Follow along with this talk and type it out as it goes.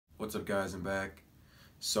What's up guys, I'm back.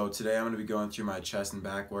 So today I'm going to be going through my chest and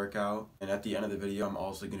back workout, and at the end of the video I'm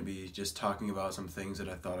also going to be just talking about some things that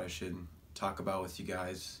I thought I should talk about with you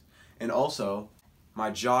guys. And also,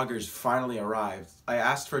 my joggers finally arrived. I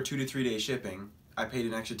asked for a 2 to 3 day shipping. I paid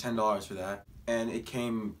an extra $10 for that, and it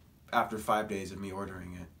came after 5 days of me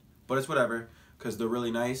ordering it. But it's whatever, because they're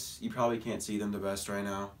really nice. You probably can't see them the best right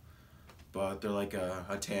now, but they're like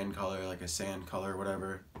a tan color, like a sand color,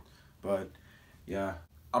 whatever. But yeah,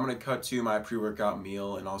 I'm gonna cut to my pre-workout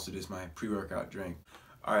meal and also just my pre-workout drink.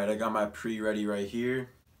 Alright, I got my pre-ready right here.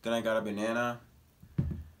 Then I got a banana,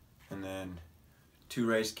 and then 2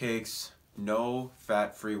 rice cakes, no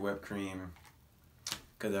fat-free whipped cream,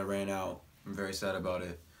 because I ran out. I'm very sad about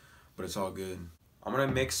it, but it's all good. I'm gonna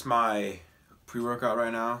mix my pre-workout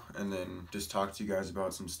right now and then just talk to you guys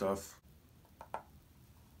about some stuff.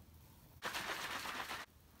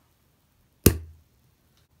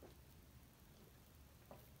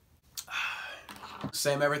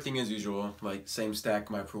 Same everything as usual, like same stack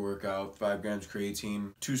my pre-workout, 5 grams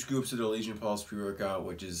creatine, 2 scoops of the Legion Pulse pre-workout,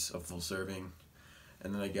 which is a full serving,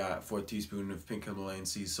 and then I got 4 teaspoons of pink Himalayan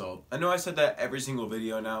sea salt. I know I said that every single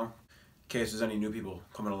video now, in case there's any new people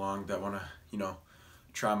coming along that want to,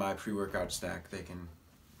 try my pre-workout stack. They can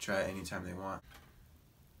try it anytime they want.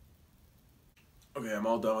 Okay, I'm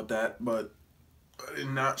all done with that, but I did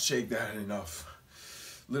not shake that enough.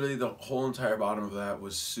 Literally the whole entire bottom of that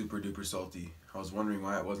was super duper salty. I was wondering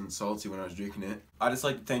why it wasn't salty when I was drinking it. I just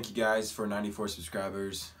like to thank you guys for 94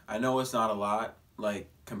 subscribers. I know it's not a lot, like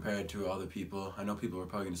compared to other people. I know people are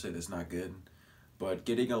probably gonna say that's not good, but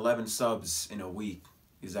getting 11 subs in a week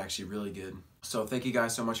is actually really good. So thank you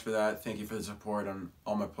guys so much for that. Thank you for the support on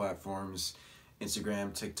all my platforms,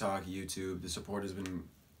 Instagram, TikTok, YouTube. The support has been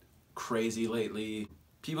crazy lately.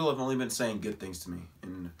 People have only been saying good things to me,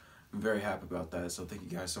 and I'm very happy about that, so thank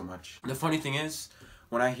you guys so much. The funny thing is,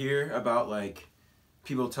 when I hear about like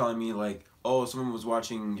people telling me like, oh, someone was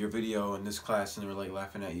watching your video in this class and they were like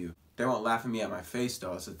laughing at you, they won't laugh at me at my face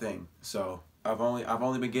though. It's the thing. So I've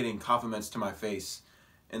only been getting compliments to my face,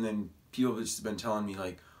 and then people have just been telling me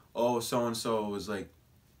like, oh, so and so was like,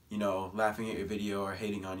 laughing at your video or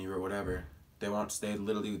hating on you or whatever. They won't say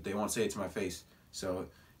it to my face, so it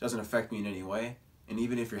doesn't affect me in any way. And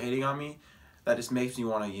even if you're hating on me, that just makes me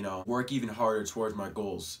want to, work even harder towards my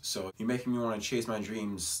goals. So you're making me want to chase my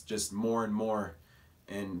dreams just more and more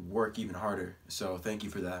and work even harder. So thank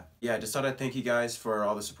you for that. Yeah, I just thought I'd thank you guys for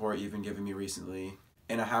all the support you've been giving me recently.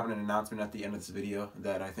 And I have an announcement at the end of this video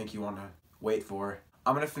that I think you want to wait for.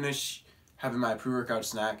 I'm going to finish having my pre-workout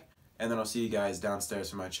snack, and then I'll see you guys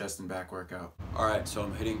downstairs for my chest and back workout. Alright, so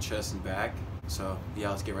I'm hitting chest and back. So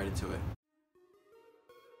yeah, let's get right into it.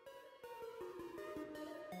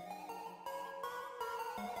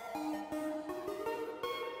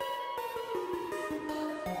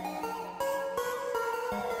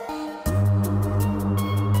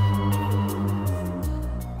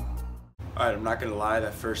 Alright, I'm not gonna lie,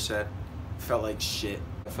 that first set felt like shit.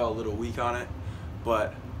 I felt a little weak on it,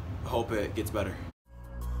 but I hope it gets better.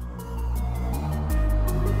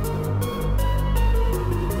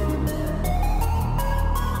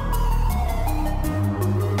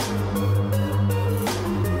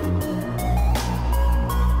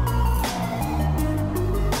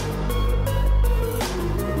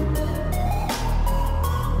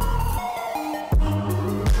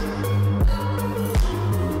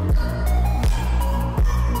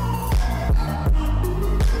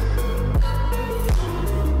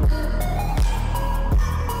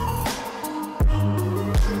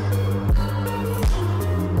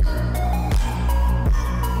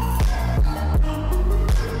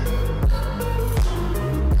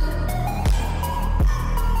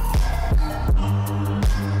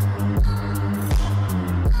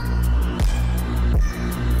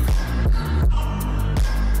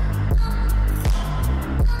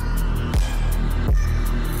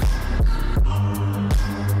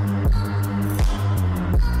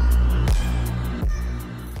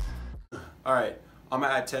 Alright, I'm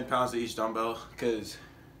gonna add 10 pounds to each dumbbell because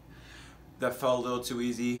that felt a little too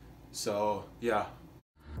easy. So yeah.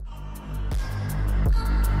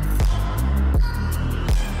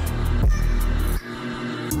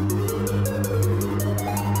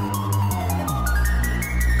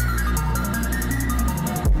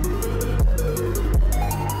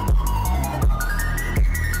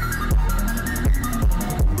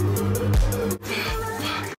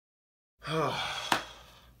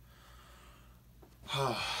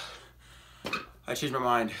 I changed my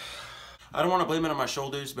mind. I don't want to blame it on my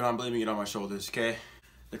shoulders, but I'm blaming it on my shoulders, okay?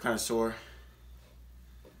 They're kind of sore.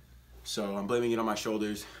 So I'm blaming it on my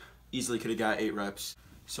shoulders. Easily could have got 8 reps.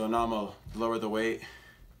 So now I'm gonna lower the weight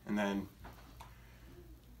and then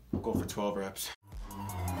we'll go for 12 reps.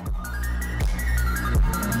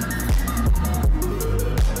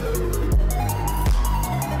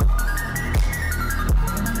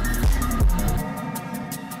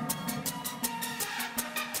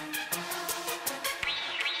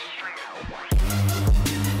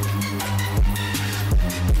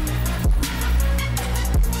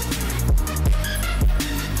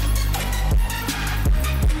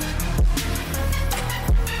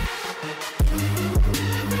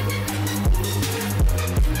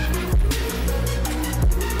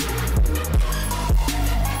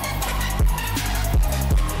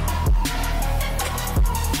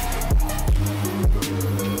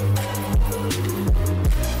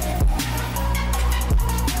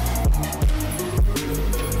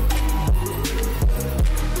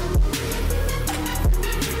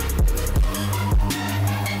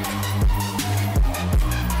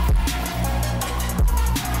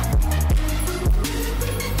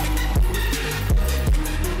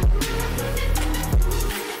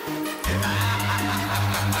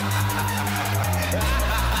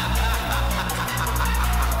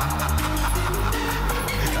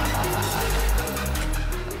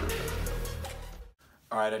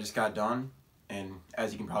 Alright, I just got done, and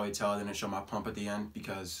as you can probably tell, I didn't show my pump at the end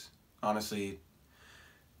because, honestly,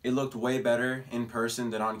 it looked way better in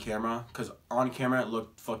person than on camera, because on camera it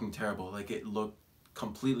looked fucking terrible. Like, it looked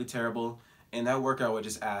completely terrible, and that workout was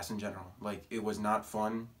just ass in general. Like, it was not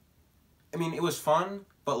fun. I mean, it was fun,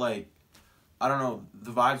 but, like, I don't know,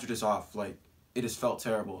 the vibes were just off. Like, it just felt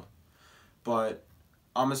terrible. But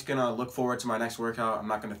I'm just gonna look forward to my next workout. I'm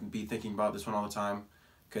not gonna be thinking about this one all the time,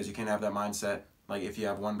 because you can't have that mindset. Like, if you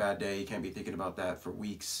have one bad day, you can't be thinking about that for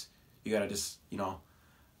weeks. You gotta just, you know,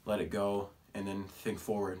 let it go and then think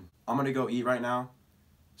forward. I'm gonna go eat right now,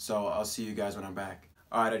 so I'll see you guys when I'm back.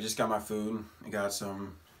 Alright, I just got my food. I got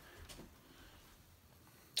some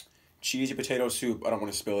cheesy potato soup. I don't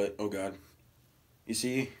want to spill it. Oh god. You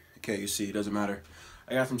see? Okay, you see. It doesn't matter.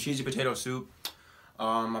 I got some cheesy potato soup.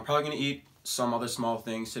 I'm probably gonna eat some other small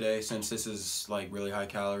things today since this is like really high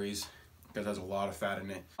calories, because there's a lot of fat in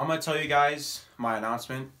it. I'm gonna tell you guys my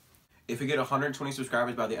announcement. If we get 120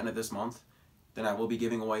 subscribers by the end of this month, then I will be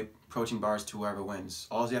giving away protein bars to whoever wins.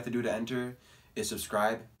 All you have to do to enter is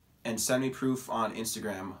subscribe and send me proof on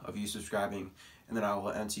Instagram of you subscribing, and then I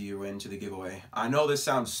will enter you into the giveaway. I know this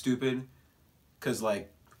sounds stupid, because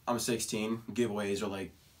like I'm 16, giveaways are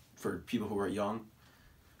like for people who are young,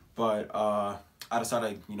 but I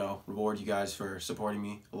decided to, you know, reward you guys for supporting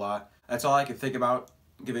me a lot. That's all I could think about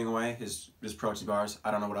giving away is just protein bars.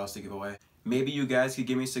 I don't know what else to give away. Maybe you guys could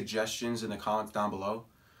give me suggestions in the comments down below.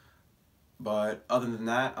 But other than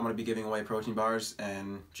that, I'm gonna be giving away protein bars,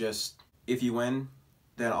 and just if you win,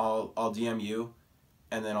 then I'll DM you,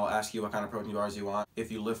 and then I'll ask you what kind of protein bars you want.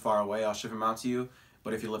 If you live far away, I'll ship them out to you.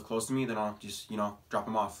 But if you live close to me, then I'll just, you know, drop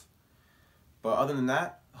them off. But other than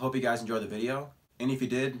that, I hope you guys enjoyed the video. And if you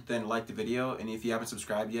did, then like the video. And if you haven't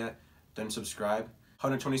subscribed yet, then subscribe.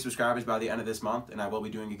 120 subscribers by the end of this month, and I will be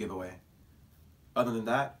doing a giveaway. Other than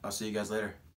that, I'll see you guys later.